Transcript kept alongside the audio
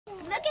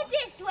Look at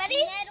this,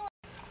 ready?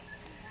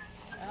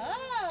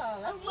 Oh,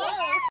 that's close.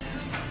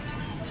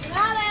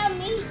 Not about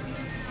me.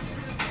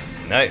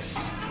 Nice.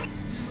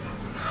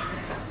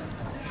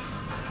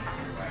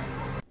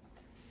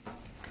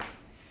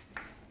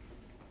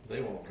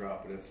 They won't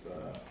drop it if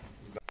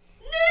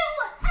New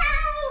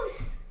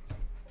house!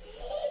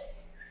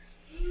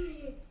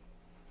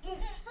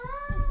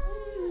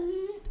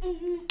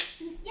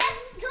 Yes,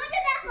 turn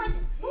it back on.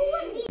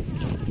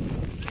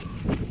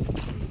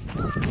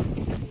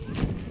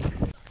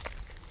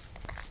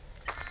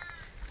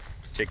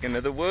 Chicken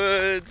of the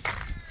woods.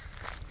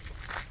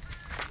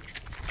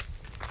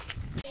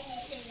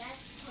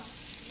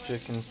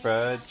 Chicken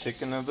fried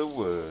chicken of the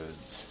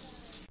woods.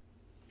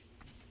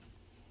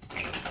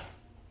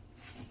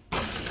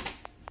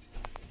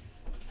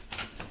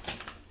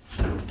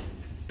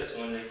 This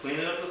one, you're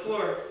cleaning up the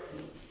floor.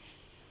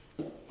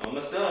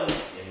 Almost done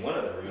in one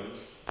of the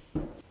rooms.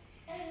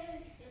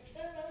 Let's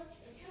go.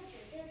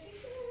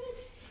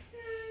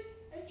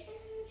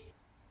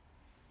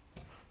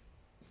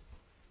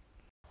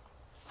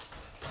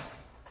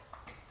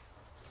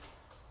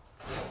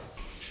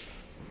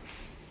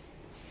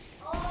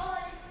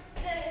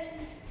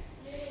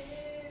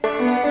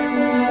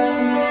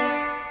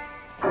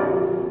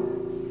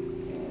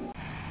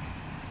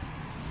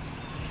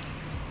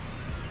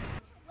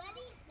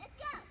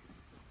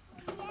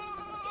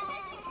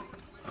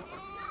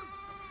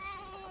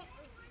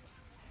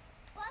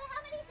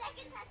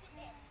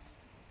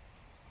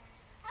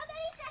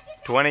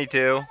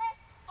 22.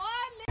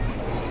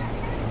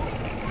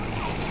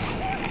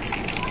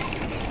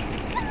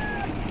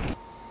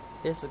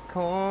 It's a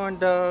corn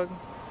dog.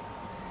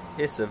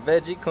 It's a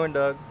veggie corn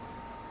dog.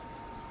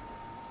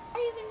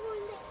 I'm even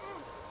going to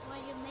ask why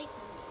you're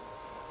making this.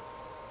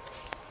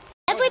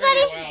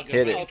 Everybody,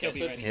 Hit it.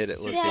 Hit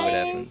it. Let's see what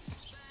happens.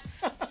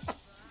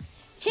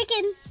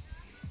 chicken.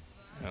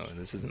 Oh,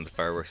 this isn't the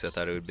fireworks I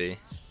thought it would be.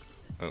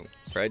 Oh,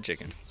 fried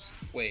chicken.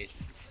 Wait,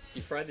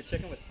 you fried the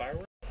chicken with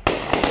fireworks?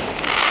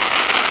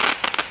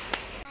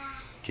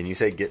 Can you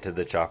say get to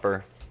the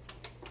chopper?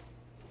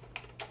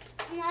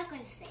 I'm not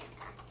going to say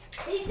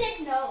that. He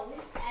said no,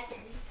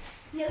 actually.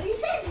 No, he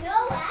said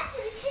no,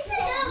 actually. He said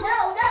no,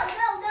 no,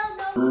 no, no,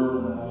 no, no.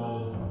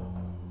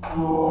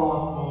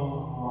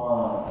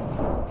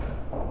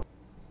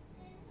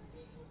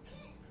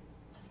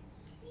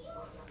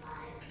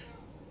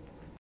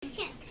 You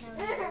can't tell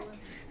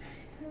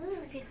me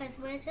because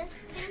we're just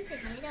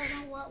camping. We don't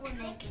know what we're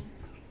making.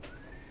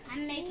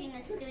 I'm making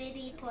a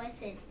sweetie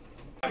poison.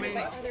 I mean,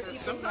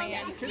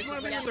 sometimes kids want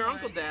to be with their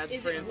Uncle Dad's,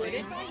 Francie. I'm sorry,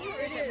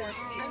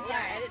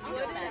 I didn't know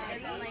that.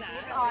 And then, like,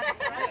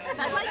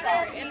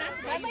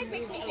 my life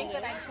makes me think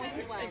that I'm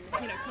 21.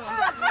 You know, come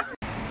on.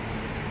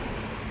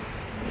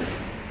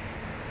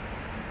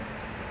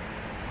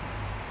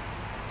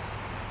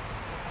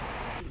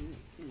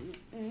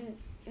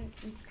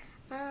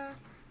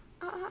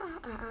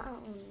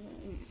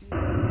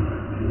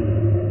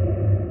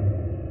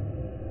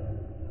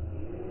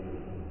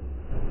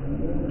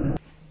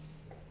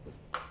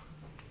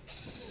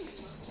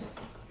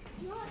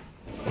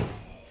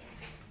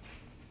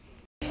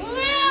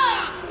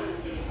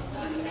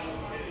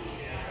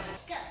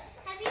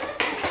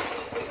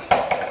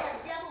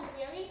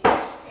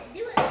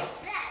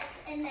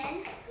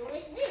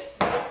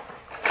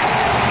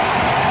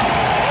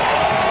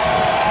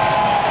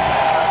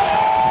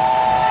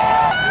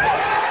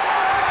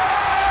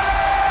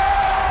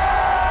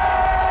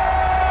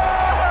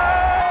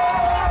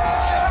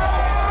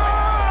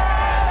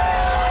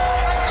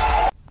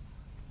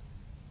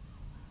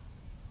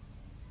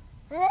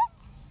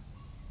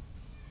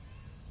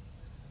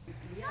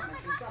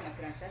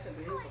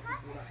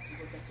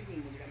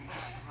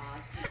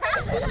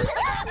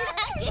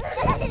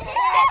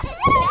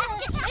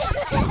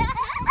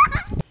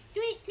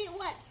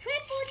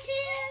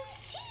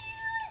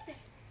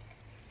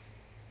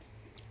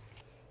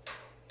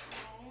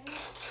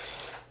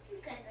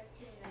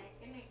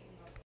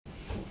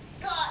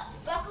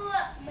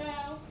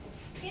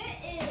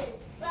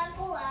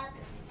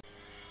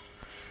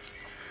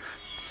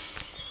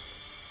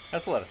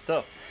 That's a lot of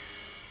stuff.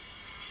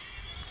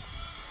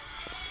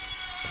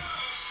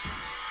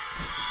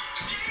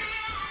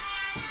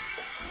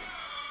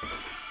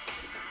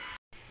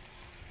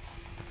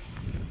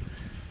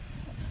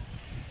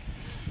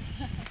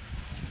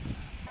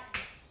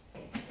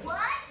 What?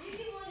 You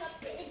can run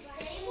up this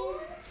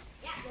table?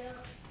 Yeah.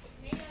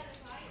 Made out of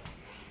fire.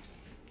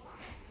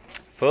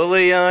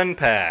 Fully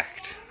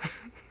unpacked.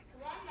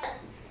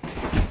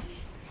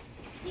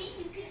 See,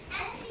 you can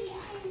actually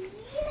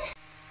see it.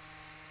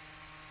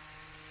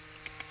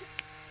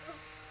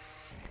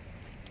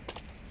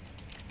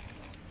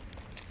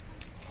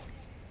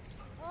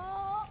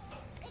 Oh,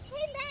 it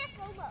came back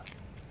almost.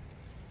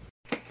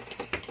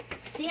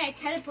 See, I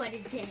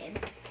teleported to him.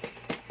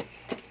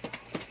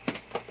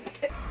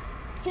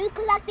 He's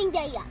collecting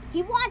data.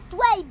 He wants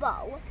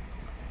rainbow.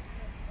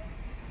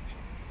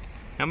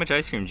 How much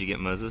ice cream did you get,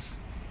 Moses?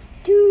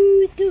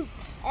 2 scoops.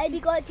 And we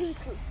got 2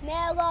 scoops.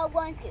 Now I got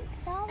 1 scoop.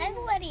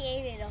 Everybody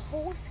ate it, a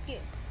whole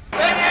scoop.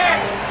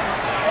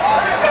 Finish!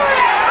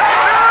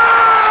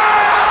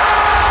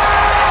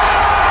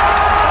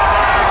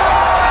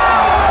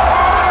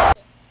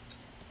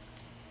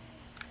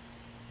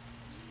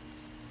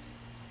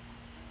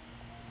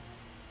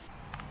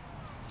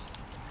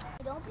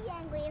 Don't be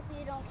angry if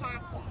you don't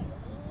catch it.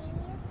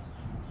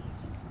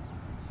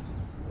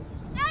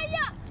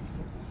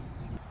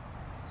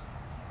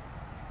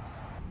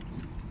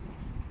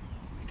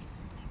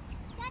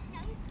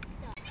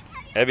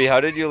 Abby, how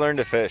did you learn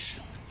to fish?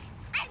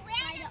 I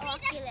ran a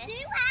Oculus.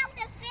 Knew how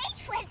to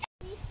fish with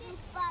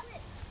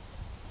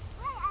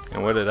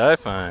And what did I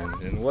find?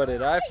 And what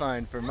did I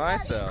find for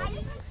myself?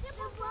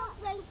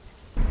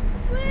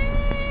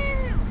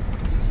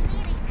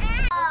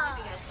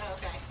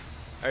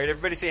 All right,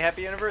 everybody say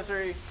happy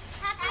anniversary.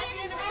 Happy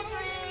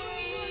anniversary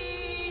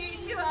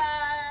to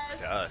us.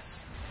 To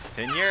us.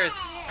 10 years.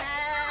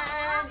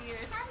 10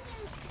 years.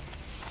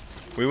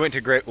 We went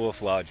to Great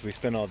Wolf Lodge. We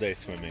spent all day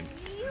swimming.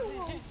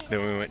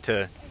 Then we went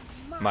to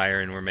Meyer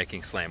and we're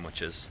making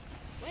slamwiches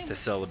to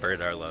celebrate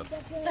our love.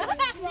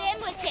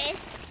 Sandwiches.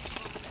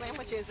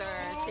 Sandwiches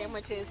are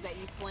sandwiches that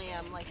you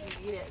slam, like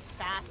you eat it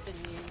fast and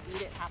you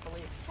eat it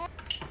happily.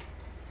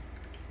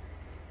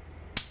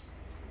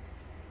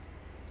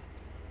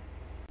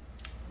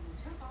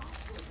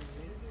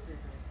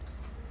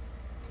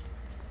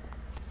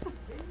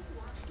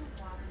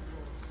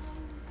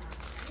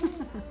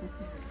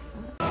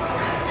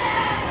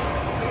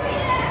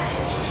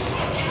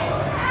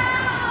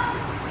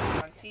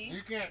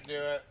 You can't do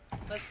it.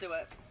 Let's do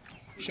it.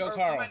 Show Or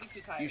Carl. you might be too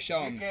tired. You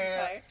show him.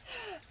 Tired?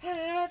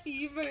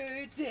 Happy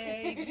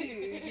birthday to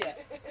you.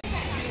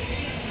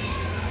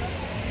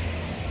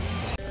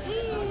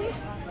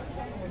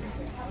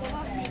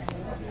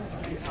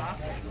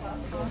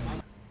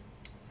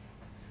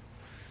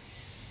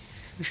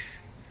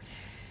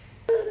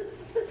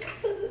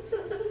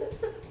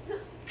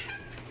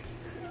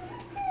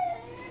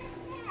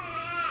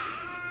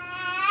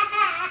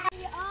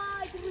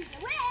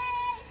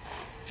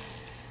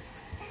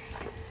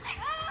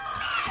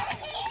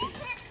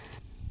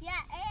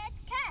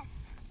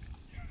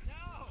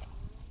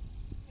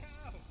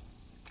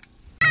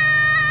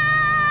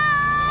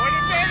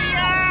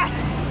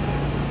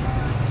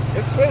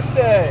 It's Swiss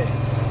Day.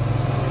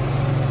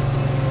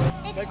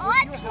 It's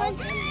awkward.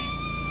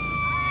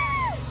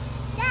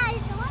 Dad,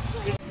 it's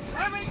awkward.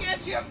 Let me get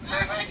you!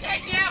 Let me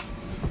get you!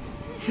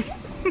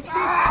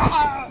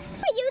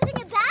 We're using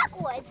it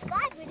backwards.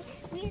 God,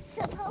 we're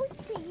supposed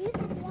to use it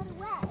the other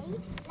way.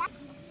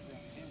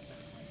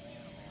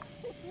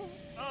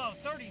 Oh,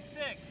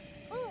 36.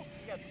 Oh.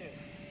 You got 2.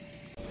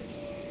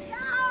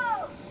 No!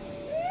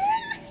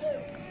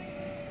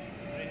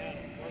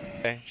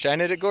 Okay, shine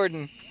it at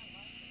Gordon.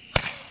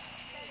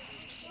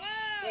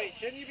 Wait,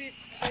 shouldn't you be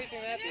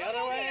facing that the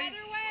other way? The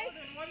other way?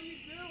 Then what are you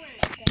doing?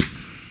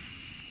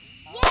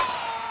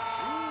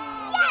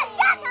 Yeah,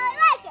 Jack, I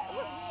like it.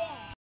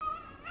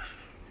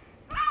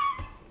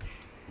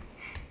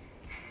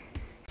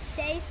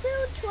 Say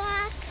food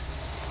truck.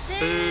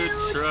 Food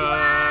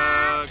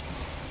truck.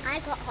 I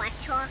got hot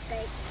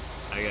chocolate.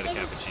 I got a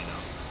cappuccino.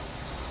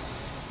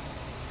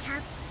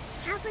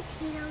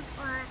 Cappuccinos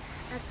are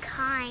a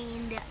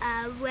kind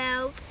of,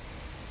 well,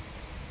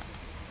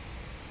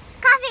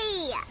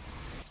 coffee.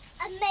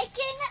 I'm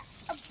making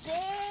a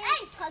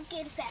big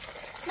pumpkin fest.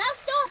 Now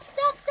stop,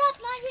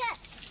 not yet.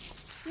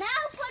 Now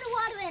put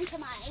water into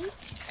mine.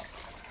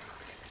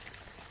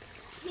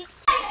 Baby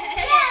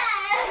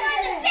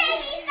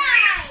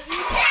side.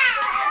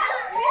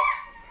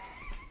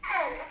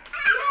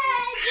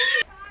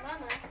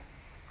 Mama,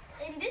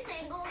 in this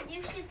angle,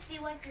 you should see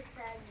what the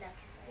sun looks like.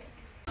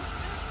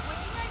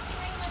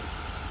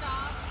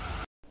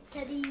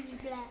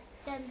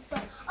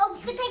 Oh,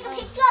 you can take a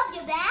picture of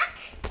your back?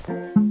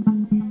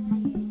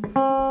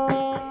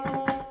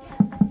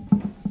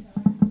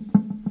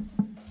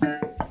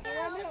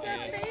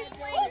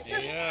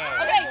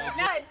 Yeah. Okay,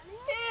 1,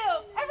 2.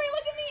 Everybody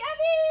look at me,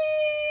 Abby!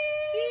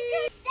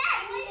 Dad,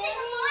 what is it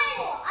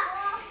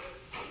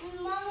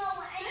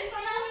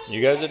for? You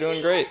guys are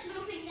doing great.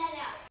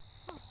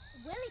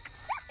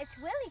 It's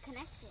really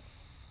connected.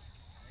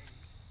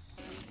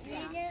 Can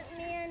you get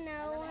me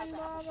another one,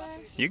 Baba?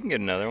 You can get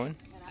another one.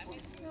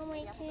 No,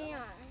 we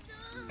can't.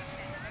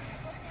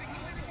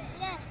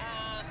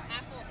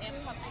 Apple and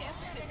pumpkin.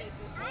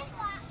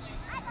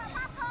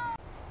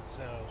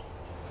 So,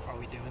 are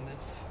we doing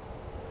this?